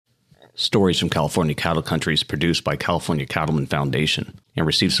Stories from California Cattle Country is produced by California Cattlemen Foundation and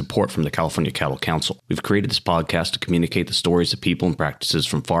receives support from the California Cattle Council. We've created this podcast to communicate the stories of people and practices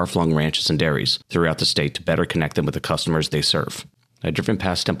from far-flung ranches and dairies throughout the state to better connect them with the customers they serve. I'd driven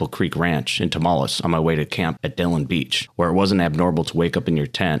past Temple Creek Ranch in Tamales on my way to camp at Dillon Beach, where it wasn't abnormal to wake up in your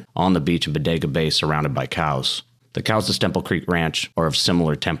tent on the beach in Bodega Bay surrounded by cows. The cows at Temple Creek Ranch are of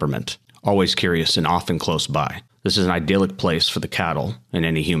similar temperament, always curious and often close by. This is an idyllic place for the cattle and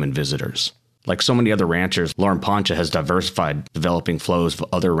any human visitors. Like so many other ranchers, Lauren Poncha has diversified developing flows of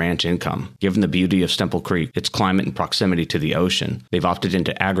other ranch income. Given the beauty of Temple Creek, its climate and proximity to the ocean, they've opted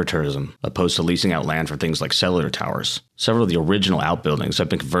into agritourism, opposed to leasing out land for things like cellular towers. Several of the original outbuildings have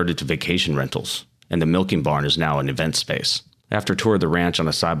been converted to vacation rentals, and the milking barn is now an event space. After a tour of the ranch on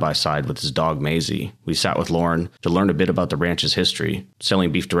a side-by-side with his dog Maisie, we sat with Lauren to learn a bit about the ranch's history,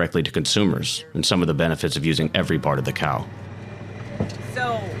 selling beef directly to consumers, and some of the benefits of using every part of the cow.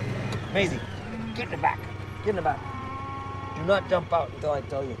 So, Maisie, get in the back. Get in the back. Do not jump out until I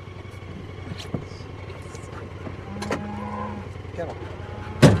tell you. Come on.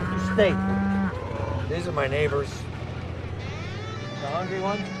 Stay. These are my neighbors. The hungry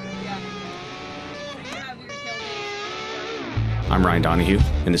ones? I'm Ryan Donahue,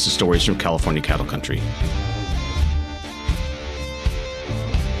 and this is Stories from California Cattle Country.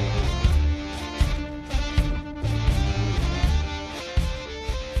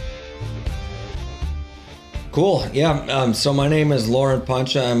 Cool. Yeah. So my name is Lauren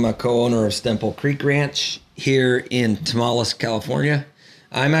Poncha. I'm a co-owner of Temple Creek Ranch here in Tamales, California.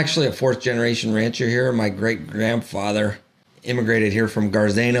 I'm actually a fourth-generation rancher here. My great-grandfather immigrated here from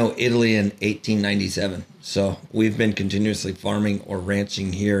Garzano, Italy in 1897. So we've been continuously farming or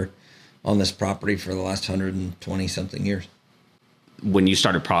ranching here on this property for the last 120-something years. When you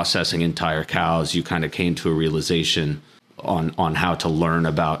started processing entire cows, you kind of came to a realization on how to learn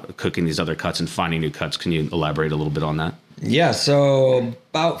about cooking these other cuts and finding new cuts. Can you elaborate a little bit on that? Yeah, so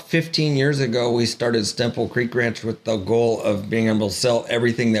about 15 years ago, we started Temple Creek Ranch with the goal of being able to sell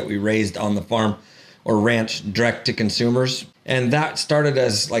everything that we raised on the farm or ranch direct to consumers. And that started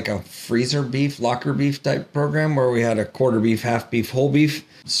as like a freezer beef, locker beef type program where we had a quarter beef, half beef, whole beef.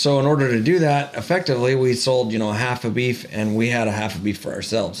 So in order to do that effectively, we sold, half a beef and we had a half a beef for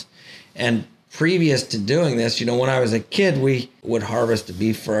ourselves. And previous to doing this, when I was a kid, we would harvest the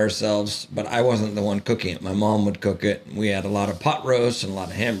beef for ourselves, but I wasn't the one cooking it. My mom would cook it. We had a lot of pot roast and a lot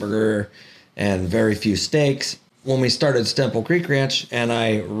of hamburger and very few steaks. When we started Temple Creek Ranch and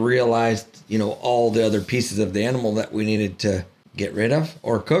I realized, all the other pieces of the animal that we needed to get rid of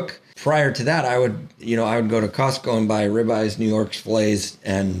or cook. Prior to that, I would go to Costco and buy ribeyes, New York's fillets,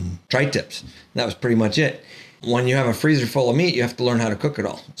 and tri-tips. That was pretty much it. When you have a freezer full of meat, you have to learn how to cook it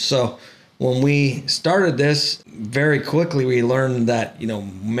all. So when we started this, very quickly we learned that,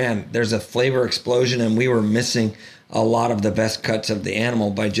 there's a flavor explosion and we were missing a lot of the best cuts of the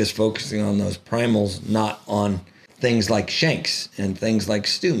animal by just focusing on those primals, not on things like shanks and things like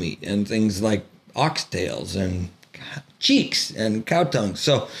stew meat and things like oxtails and cheeks and cow tongue.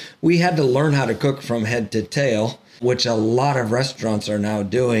 So we had to learn how to cook from head to tail, which a lot of restaurants are now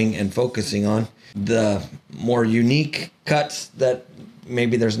doing and focusing on. The more unique cuts that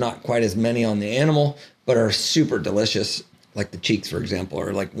maybe there's not quite as many on the animal, but are super delicious, like the cheeks, for example,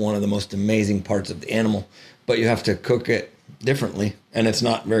 are like one of the most amazing parts of the animal, but you have to cook it differently, and it's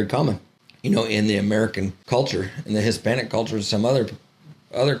not very common. In the American culture, in the Hispanic culture, and some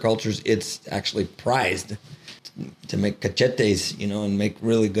other cultures, it's actually prized to make cachetes, and make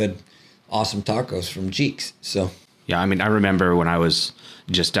really good, awesome tacos from cheeks. So, yeah, I remember when I was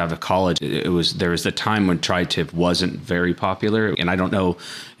just out of college, there was the time when tri-tip wasn't very popular, and I don't know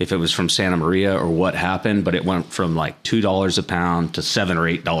if it was from Santa Maria or what happened, but it went from like $2 a pound to $7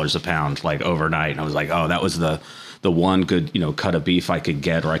 or $8 a pound, like overnight. And I was like, oh, that was the one good, cut of beef I could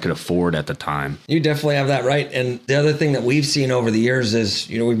get or I could afford at the time. You definitely have that right. And the other thing that we've seen over the years is,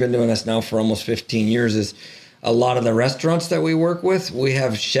 we've been doing this now for almost 15 years, is a lot of the restaurants that we work with, we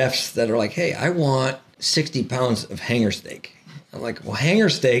have chefs that are like, hey, I want 60 pounds of hanger steak. I'm like, well, hanger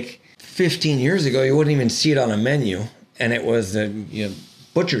steak, 15 years ago, you wouldn't even see it on a menu. And it was a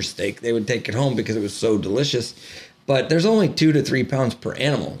butcher steak. They would take it home because it was so delicious. But there's only 2 to 3 pounds per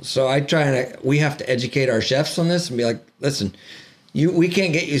animal. So we have to educate our chefs on this and be like, listen, we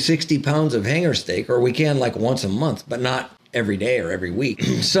can't get you 60 pounds of hanger steak, or we can like once a month, but not every day or every week.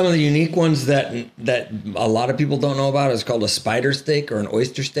 Some of the unique ones that a lot of people don't know about is called a spider steak or an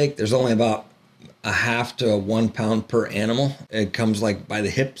oyster steak. There's only about a half to 1 pound per animal. It comes like by the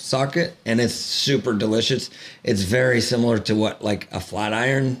hip socket, and it's super delicious. It's very similar to what like a flat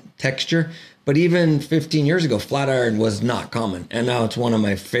iron texture, But even 15 years ago, flat iron was not common. And now it's one of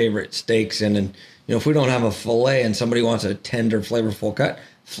my favorite steaks. And if we don't have a fillet and somebody wants a tender, flavorful cut,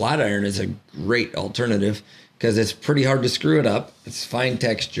 flat iron is a great alternative because it's pretty hard to screw it up. It's fine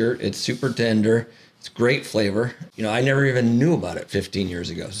texture. It's super tender. It's great flavor. I never even knew about it 15 years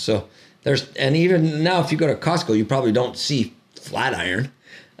ago. So and even now, if you go to Costco, you probably don't see flat iron.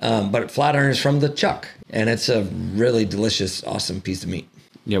 But flat iron is from the chuck, and it's a really delicious, awesome piece of meat.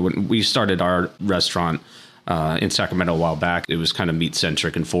 Yeah, when we started our restaurant in Sacramento a while back, it was kind of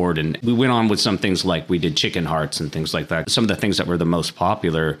meat-centric and forward, and we went on with some things like we did chicken hearts and things like that. Some of the things that were the most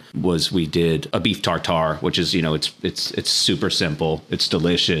popular was we did a beef tartare, which is, it's super simple, it's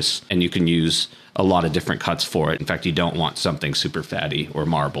delicious, and you can use a lot of different cuts for it. In fact, you don't want something super fatty or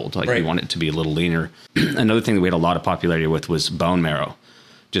marbled. Right. You want it to be a little leaner. Another thing that we had a lot of popularity with was bone marrow.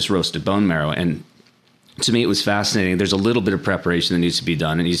 Just roasted bone marrow. And to me, it was fascinating. There's a little bit of preparation that needs to be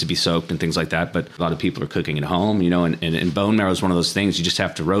done. It needs to be soaked and things like that. But a lot of people are cooking at home, and bone marrow is one of those things. You just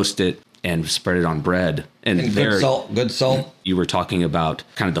have to roast it and spread it on bread. And good salt. You were talking about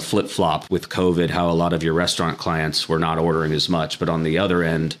kind of the flip-flop with COVID, how a lot of your restaurant clients were not ordering as much. But on the other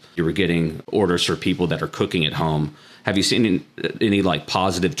end, you were getting orders for people that are cooking at home. Have you seen any like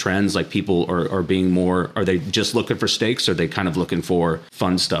positive trends? Like people are being more, are they just looking for steaks? Or are they kind of looking for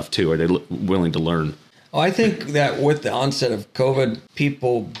fun stuff too? Are they willing to learn? Oh, I think that with the onset of COVID,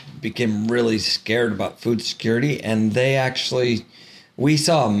 people became really scared about food security, and we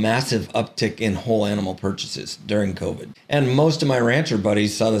saw a massive uptick in whole animal purchases during COVID. And most of my rancher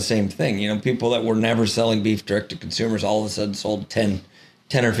buddies saw the same thing. People that were never selling beef direct to consumers all of a sudden sold 10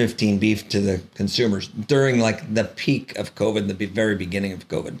 or 15 beef to the consumers during like the peak of COVID, the very beginning of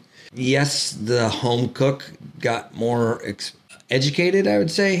COVID. Yes, the home cook got more educated, I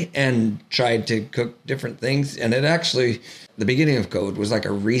would say, and tried to cook different things. And it actually, the beginning of COVID was like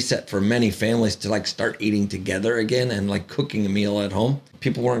a reset for many families to like start eating together again and like cooking a meal at home.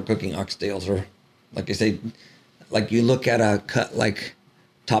 People weren't cooking oxtails or, like I say, like you look at a cut like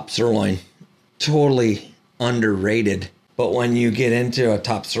top sirloin, totally underrated. But when you get into a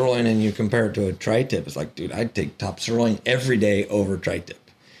top sirloin and you compare it to a tri-tip, it's like, dude, I'd take top sirloin every day over tri-tip.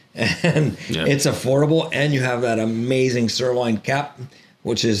 And It's affordable, and you have that amazing sirloin cap,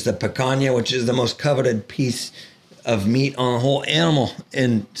 which is the picanha, which is the most coveted piece of meat on a whole animal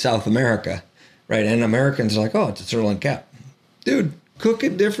in South America, right? And Americans are like, oh, it's a sirloin cap. Dude, cook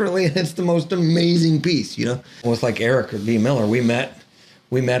it differently, and it's the most amazing piece, With like Eric V. Miller, we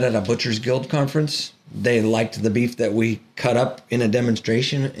met at a Butchers Guild conference. They liked the beef that we cut up in a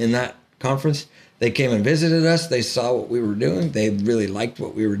demonstration in that conference. They came and visited us. They saw what we were doing. They really liked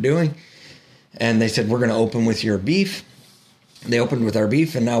what we were doing. And they said, we're going to open with your beef. They opened with our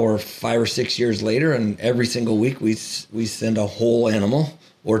beef, and now we're 5 or 6 years later, and every single week we send a whole animal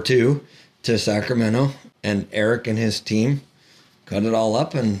or two to Sacramento, and Eric and his team cut it all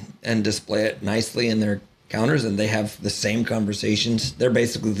up and display it nicely in their counters, and they have the same conversations. They're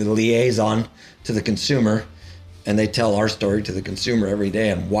basically the liaison to the consumer, and they tell our story to the consumer every day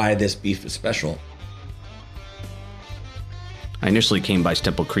and why this beef is special. I initially came by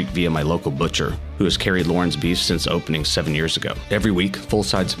Stemple Creek via my local butcher, who has carried Lauren's beef since opening 7 years ago. Every week, full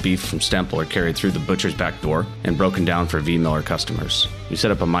sides of beef from Stemple are carried through the butcher's back door and broken down for V. Miller customers. We set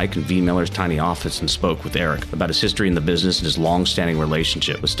up a mic in V. Miller's tiny office and spoke with Eric about his history in the business and his long-standing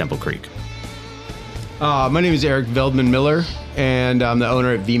relationship with Stemple Creek. My name is Eric Veldman Miller, and I'm the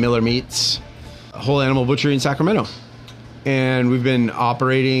owner at V. Miller Meats, a whole animal butchery in Sacramento. And we've been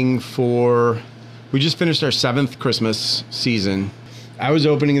operating we just finished our 7th Christmas season. I was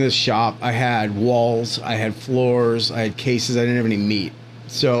opening this shop. I had walls, I had floors, I had cases, I didn't have any meat.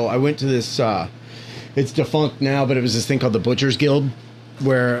 So I went to this, it's defunct now, but it was this thing called the Butchers Guild,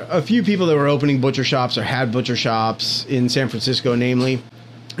 where a few people that were opening butcher shops or had butcher shops in San Francisco, namely,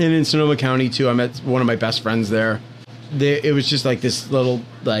 and in Sonoma County too. I met one of my best friends there. It was just like this little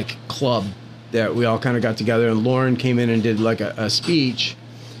like club that we all kind of got together, and Lauren came in and did like a speech.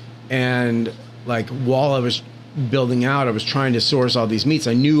 And like while I was building out, I was trying to source all these meats.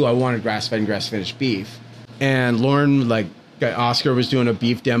 I knew I wanted grass-fed and grass-finished beef. And Lauren, like Oscar was doing a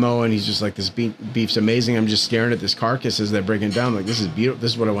beef demo, and he's just like, this beef's amazing. I'm just staring at this carcass as they're breaking it down. I'm like, this is beautiful.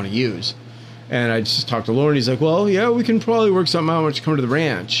 This is what I want to use. And I just talked to Lauren. He's like, well, yeah, we can probably work something out. Why don't you come to the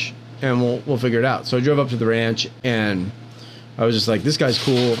ranch and we'll figure it out. So I drove up to the ranch, and I was just like, this guy's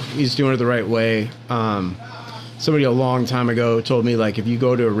cool. He's doing it the right way. Somebody a long time ago told me, like, if you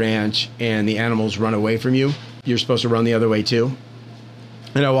go to a ranch and the animals run away from you, you're supposed to run the other way too.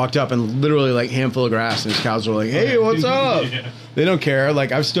 And I walked up, and literally like handful of grass, and his cows were like, hey, what's up? Yeah. They don't care.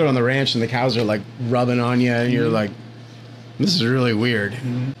 Like, I've stood on the ranch and the cows are like rubbing on you, and you're like, this is really weird.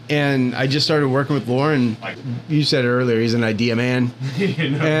 And I just started working with Lauren. You said it earlier, he's an idea man.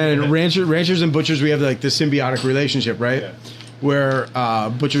 And ranchers and butchers, we have like this symbiotic relationship, right? Yeah. Where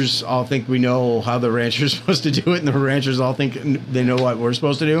butchers all think we know how the rancher's supposed to do it, and the ranchers all think they know what we're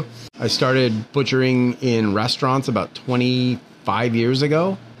supposed to do. I started butchering in restaurants about 25 years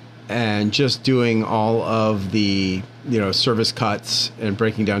ago, and just doing all of the, service cuts and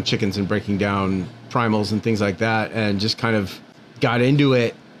breaking down chickens and breaking down primals and things like that, and just kind of got into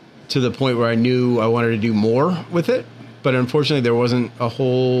it to the point where I knew I wanted to do more with it. But unfortunately, there wasn't a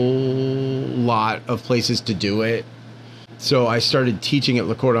whole lot of places to do it. So I started teaching at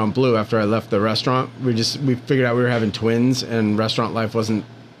Le Cordon Bleu after I left the restaurant. We figured out we were having twins and restaurant life wasn't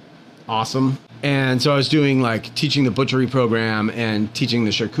awesome. And so I was doing like teaching the butchery program and teaching the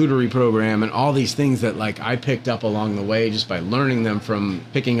charcuterie program and all these things that like I picked up along the way just by learning them from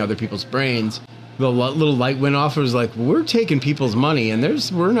picking other people's brains. The little light went off. It was like, we're taking people's money and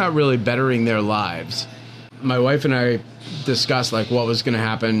we're not really bettering their lives. My wife and I discussed like what was going to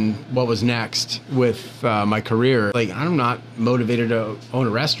happen, what was next with my career. Like, I'm not motivated to own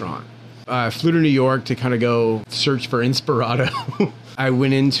a restaurant. I flew to New York to kind of go search for Inspirato. I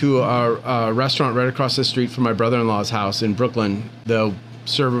went into a restaurant right across the street from my brother-in-law's house in Brooklyn. The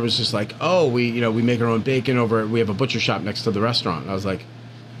server was just like, oh, we make our own bacon we have a butcher shop next to the restaurant. I was like,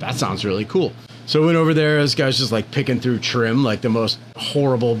 that sounds really cool. So I went over there. This guy's just like picking through trim, like the most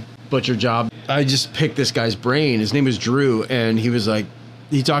horrible butcher job. I just picked this guy's brain. His name was Drew, and he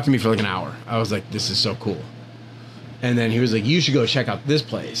talked to me for like an hour. I was like, this is so cool. And then he was like, you should go check out this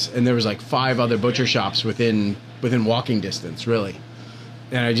place. And there was like 5 other butcher shops within walking distance, really.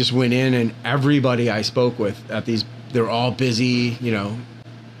 And I just went in, and everybody I spoke with they were all busy,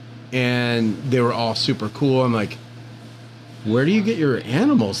 and they were all super cool. I'm like, where do you get your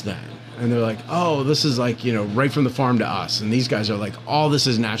animals then? And they're like, oh, this is like, right from the farm to us. And these guys are like, all this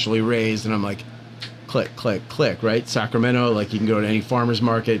is naturally raised. And I'm like, click, click, click, right? Sacramento, like you can go to any farmer's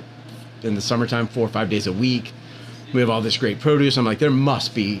market in the summertime 4 or 5 days a week. We have all this great produce. I'm like, there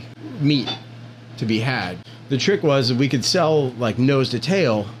must be meat to be had. The trick was we could sell like nose to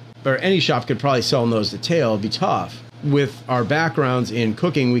tail, or any shop could probably sell nose to tail. It'd be tough. With our backgrounds in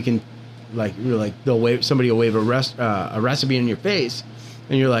cooking, we can somebody will wave a recipe in your face,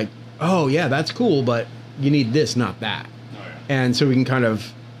 and you're like, oh yeah, that's cool, but you need this, not that. Oh, yeah. And so we can kind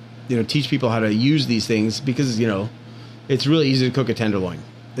of, teach people how to use these things because, it's really easy to cook a tenderloin.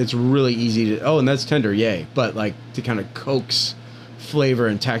 It's really easy to, and that's tender, yay. But like to kind of coax flavor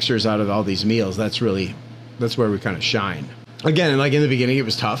and textures out of all these meals, that's where we kind of shine. Again, like in the beginning, it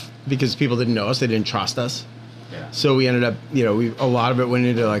was tough because people didn't know us. They didn't trust us. Yeah. So we ended up, a lot of it went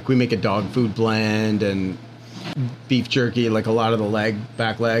into like, we make a dog food blend and beef jerky, like a lot of the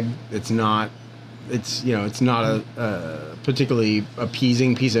back leg. It's not a particularly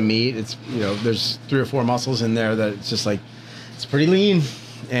appeasing piece of meat. It's, there's 3 or 4 muscles in there that it's just like, it's pretty lean.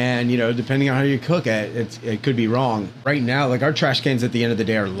 And, depending on how you cook it, it could be wrong. Right now, like our trash cans at the end of the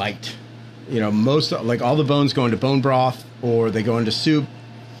day are light. Most, like all the bones go into bone broth or they go into soup.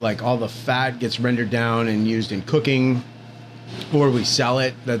 Like all the fat gets rendered down and used in cooking, or we sell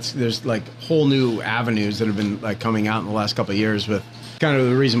it. There's like whole new avenues that have been like coming out in the last couple of years with kind of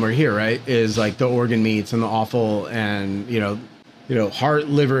the reason we're here, right? Is like the organ meats and the offal and, heart,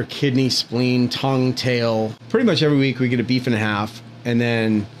 liver, kidney, spleen, tongue, tail. Pretty much every week we get a beef and a half, and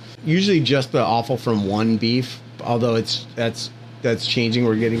then usually just the offal from one beef, although that's changing.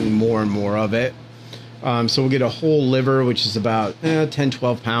 We're getting more and more of it. So we'll get a whole liver, which is about 10,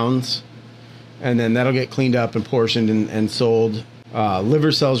 12 pounds. And then that'll get cleaned up and portioned and sold.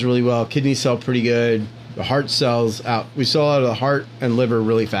 Liver sells really well. Kidneys sell pretty good. The heart sells out. We sell out of the heart and liver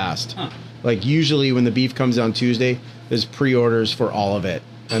really fast. Huh. Like usually when the beef comes on Tuesday, there's pre-orders for all of it.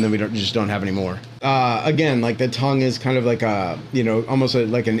 And then we just don't have any more. Again, like the tongue is kind of like almost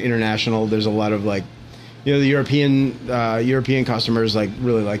like an international. There's a lot of like, the European customers like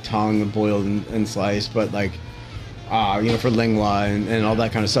really like tongue boiled and sliced, but like, for lingua and all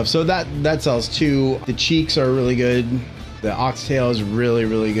that kind of stuff. So that sells too. The cheeks are really good. The oxtail is really,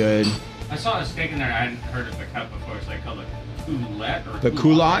 really good. I saw a steak in there. I hadn't heard of the cut before. It's like called a coulette or the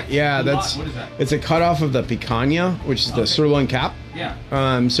culotte. Yeah, culotte? What is that? It's a cut off of the picanha, which is the sirloin cap.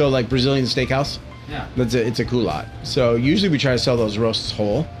 Yeah. So like Brazilian steakhouse. Yeah. It's a culotte. So usually we try to sell those roasts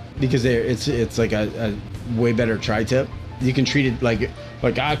whole because it's like a way better tri-tip. You can treat it like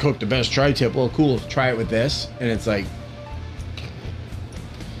I cooked the best tri-tip. Well, cool. Try it with this, and it's like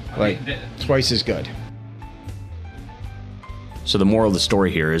twice as good. So the moral of the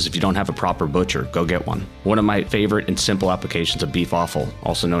story here is if you don't have a proper butcher, go get one. One of my favorite and simple applications of beef offal,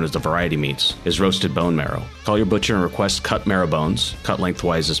 also known as the variety meats, is roasted bone marrow. Call your butcher and request cut marrow bones. Cut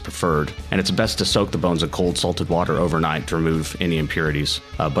lengthwise is preferred. And it's best to soak the bones in cold salted water overnight to remove any impurities.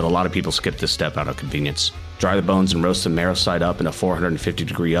 But a lot of people skip this step out of convenience. Dry the bones and roast the marrow side up in a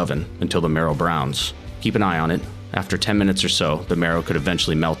 450-degree oven until the marrow browns. Keep an eye on it. After 10 minutes or so, the marrow could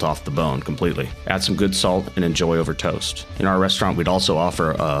eventually melt off the bone completely. Add some good salt and enjoy over toast. In our restaurant, we'd also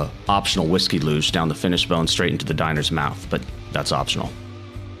offer a optional whiskey luge down the finished bone straight into the diner's mouth, but that's optional.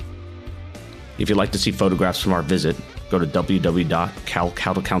 If you'd like to see photographs from our visit, go to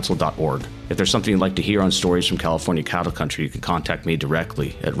www.calcattlecouncil.org. If there's something you'd like to hear on stories from California cattle country, you can contact me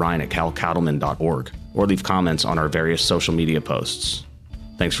directly at ryan@calcattleman.org or leave comments on our various social media posts.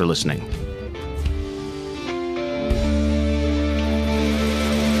 Thanks for listening.